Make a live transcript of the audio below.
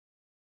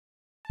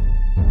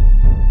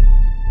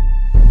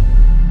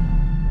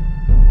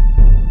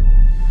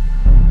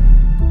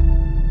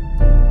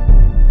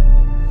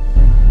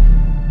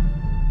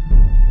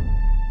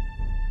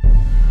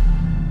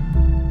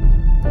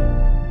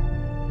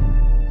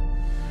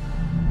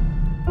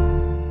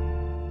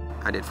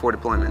I did 4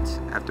 deployments.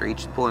 After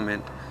each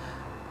deployment,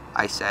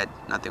 I said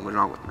nothing was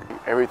wrong with me.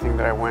 Everything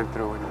that I went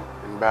through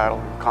in battle,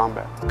 in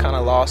combat. Kind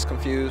of lost,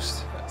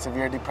 confused.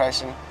 Severe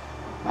depression,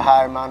 a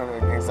high amount of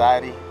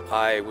anxiety.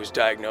 I was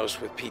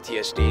diagnosed with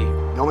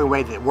PTSD. The only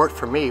way that it worked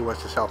for me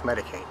was to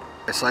self-medicate.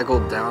 I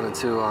cycled down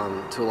into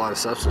to a lot of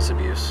substance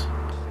abuse.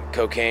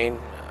 Cocaine,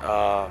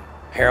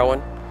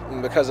 heroin.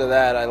 And because of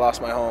that, I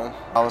lost my home.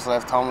 I was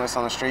left homeless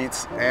on the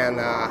streets. And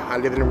I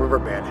lived in a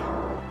riverbed.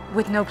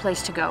 With no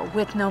place to go,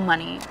 with no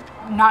money,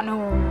 not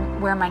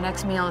knowing where my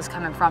next meal is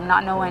coming from,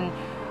 not knowing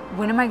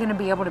when am I going to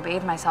be able to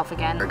bathe myself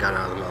again. I got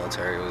out of the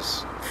military, it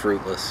was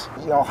fruitless.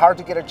 You know, hard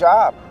to get a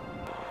job.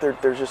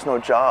 There's just no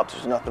jobs,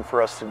 there's nothing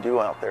for us to do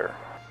out there.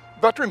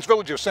 Veterans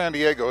Village of San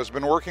Diego has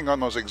been working on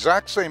those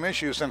exact same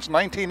issues since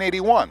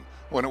 1981,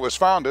 when it was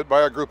founded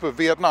by a group of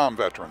Vietnam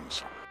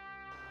veterans.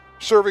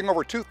 Serving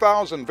over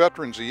 2,000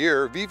 veterans a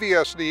year,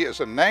 VVSD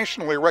is a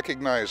nationally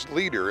recognized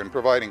leader in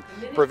providing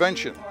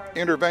prevention,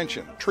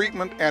 intervention,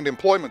 treatment, and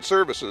employment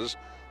services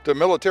to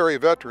military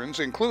veterans,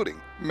 including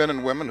men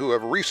and women who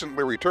have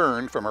recently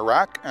returned from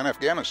Iraq and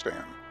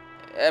Afghanistan.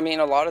 I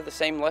mean, a lot of the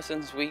same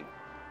lessons we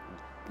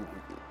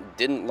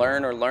didn't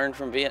learn or learned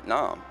from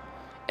Vietnam.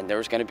 And there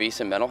was going to be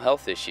some mental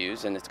health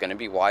issues, and it's going to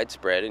be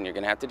widespread, and you're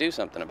going to have to do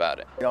something about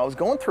it. You know, I was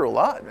going through a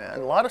lot, man.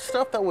 A lot of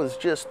stuff that was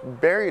just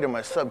buried in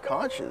my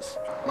subconscious.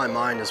 My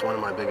mind is one of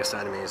my biggest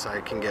enemies.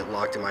 I can get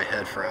locked in my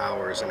head for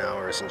hours and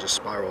hours and just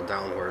spiral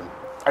downward.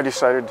 I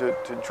decided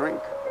to drink.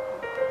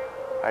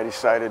 I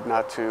decided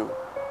not to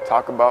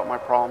talk about my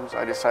problems.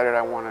 I decided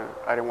I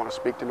didn't want to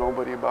speak to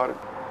nobody about it.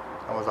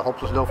 I was a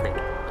hopeless no-fiend.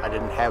 I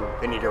didn't have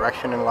any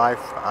direction in life.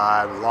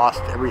 I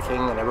lost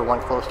everything and everyone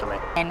close to me.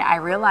 And I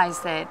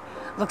realized that,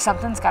 look,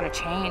 something's got to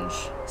change.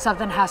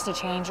 Something has to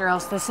change, or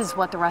else this is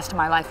what the rest of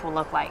my life will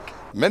look like.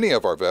 Many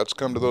of our vets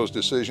come to those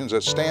decisions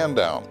at Stand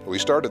Down. We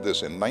started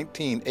this in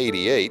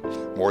 1988.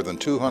 More than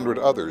 200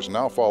 others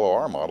now follow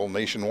our model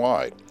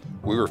nationwide.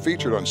 We were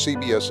featured on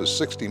CBS's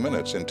 60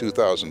 Minutes in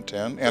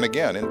 2010 and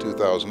again in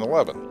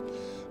 2011.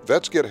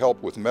 Vets get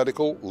help with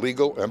medical,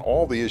 legal, and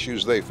all the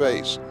issues they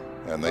face,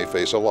 and they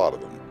face a lot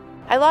of them.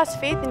 I lost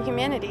faith in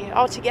humanity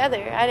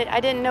altogether. I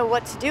didn't know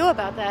what to do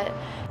about that.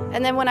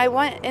 And then when I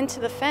went into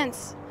the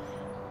fence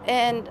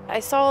and I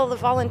saw all the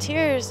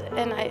volunteers,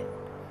 and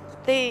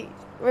they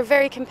were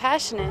very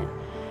compassionate,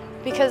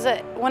 because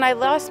when I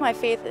lost my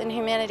faith in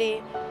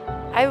humanity,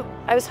 I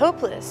was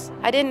hopeless.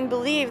 I didn't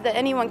believe that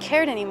anyone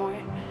cared anymore.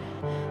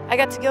 I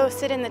got to go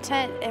sit in the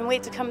tent and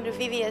wait to come to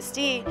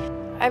VVSD.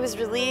 I was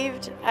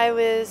relieved. I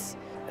was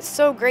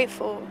so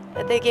grateful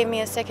that they gave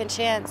me a second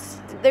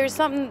chance. There's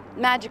something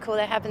magical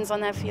that happens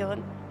on that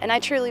field, and I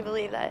truly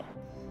believe that.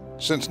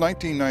 Since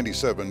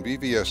 1997,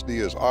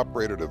 VVSD has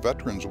operated a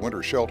veterans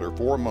winter shelter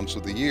 4 months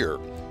of the year.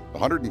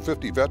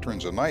 150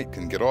 veterans a night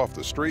can get off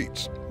the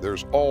streets.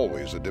 There's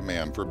always a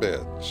demand for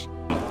beds.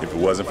 If it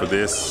wasn't for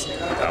this,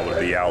 I would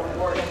be out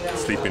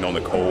sleeping on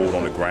the cold,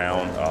 on the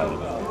ground.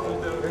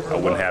 I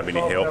wouldn't have any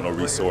help, no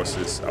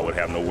resources. I would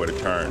have nowhere to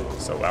turn.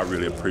 So I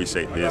really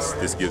appreciate this.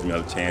 This gives me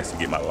a chance to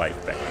get my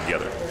life back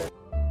together.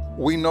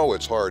 We know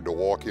it's hard to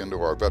walk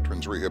into our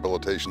Veterans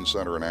Rehabilitation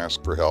Center and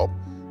ask for help,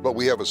 but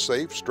we have a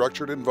safe,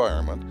 structured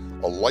environment,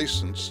 a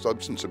licensed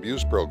substance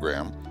abuse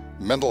program,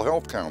 mental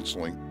health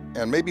counseling,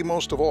 and maybe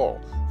most of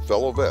all,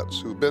 fellow vets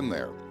who've been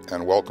there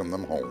and welcome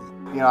them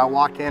home. You know, I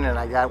walked in and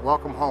I got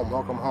welcome home,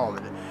 welcome home.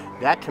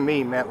 That to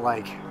me meant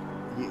like,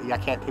 I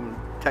can't even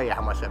tell you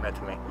how much that meant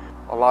to me.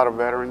 A lot of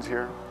veterans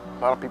here,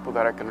 a lot of people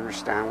that I can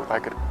understand with, I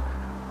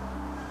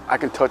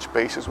can touch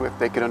bases with,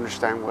 they can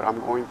understand what I'm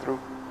going through.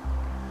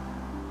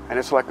 And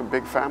it's like a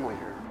big family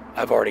here.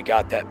 I've already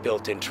got that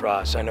built-in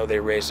trust. I know they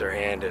raised their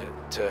hand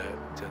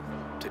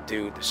to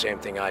do the same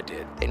thing I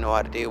did. They know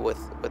how to deal with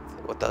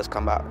us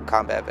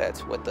combat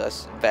vets, with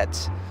us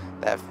vets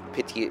that have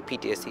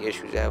PTSD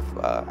issues, that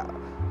have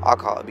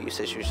alcohol abuse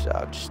issues,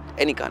 just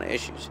any kind of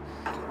issues.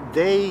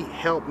 They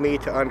help me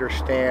to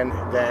understand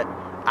that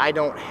I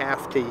don't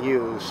have to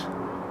use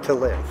to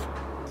live.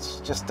 It's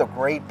just a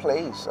great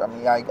place. I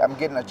mean, I'm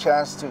getting a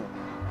chance to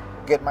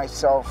get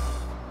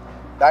myself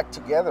back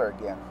together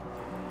again.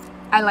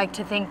 I like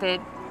to think that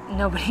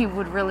nobody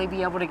would really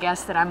be able to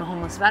guess that I'm a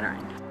homeless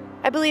veteran.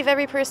 I believe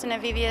every person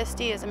at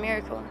VVSD is a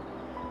miracle,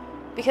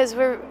 because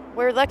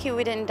we're lucky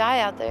we didn't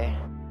die out there.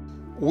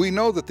 We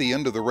know that the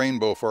end of the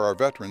rainbow for our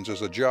veterans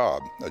is a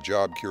job. A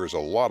job cures a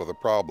lot of the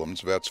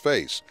problems vets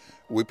face.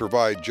 We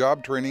provide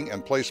job training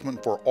and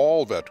placement for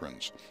all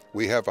veterans.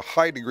 We have a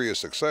high degree of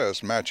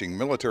success matching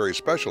military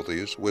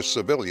specialties with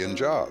civilian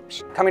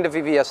jobs. Coming to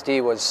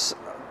VVSD was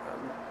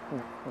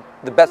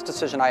the best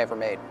decision I ever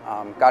made.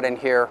 Got in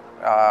here,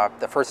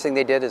 the first thing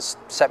they did is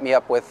set me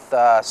up with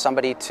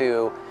somebody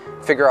to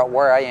figure out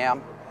where I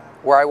am,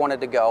 where I wanted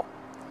to go.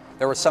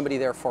 There was somebody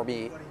there for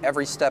me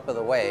every step of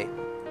the way,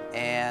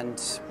 and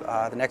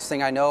the next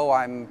thing I know,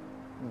 I'm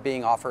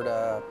being offered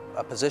a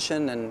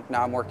position, and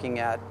now I'm working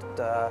at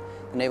the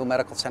Naval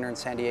Medical Center in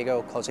San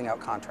Diego, closing out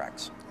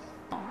contracts.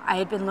 I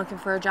had been looking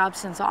for a job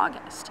since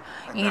August,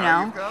 you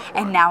know,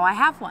 and now I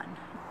have one.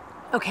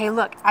 Okay,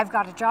 look, I've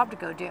got a job to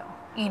go do.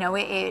 You know,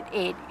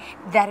 it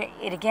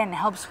again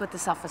helps with the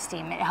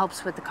self-esteem. It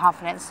helps with the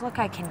confidence. Look,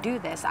 I can do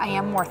this. I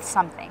am worth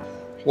something.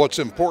 What's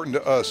important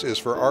to us is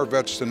for our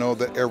vets to know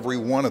that every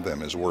one of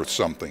them is worth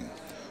something.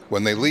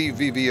 When they leave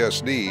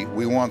VVSD,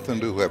 we want them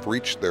to have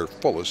reached their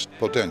fullest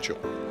potential.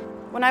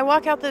 When I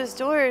walk out those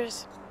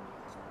doors,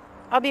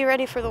 I'll be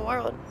ready for the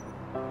world.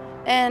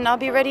 And I'll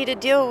be ready to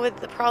deal with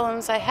the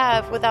problems I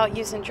have without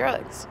using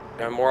drugs.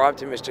 I'm more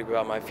optimistic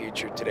about my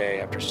future today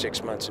after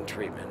 6 months in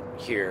treatment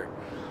here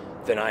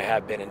than I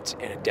have been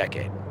in a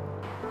decade.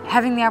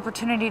 Having the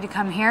opportunity to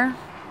come here,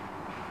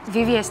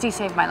 VVSD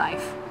saved my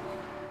life.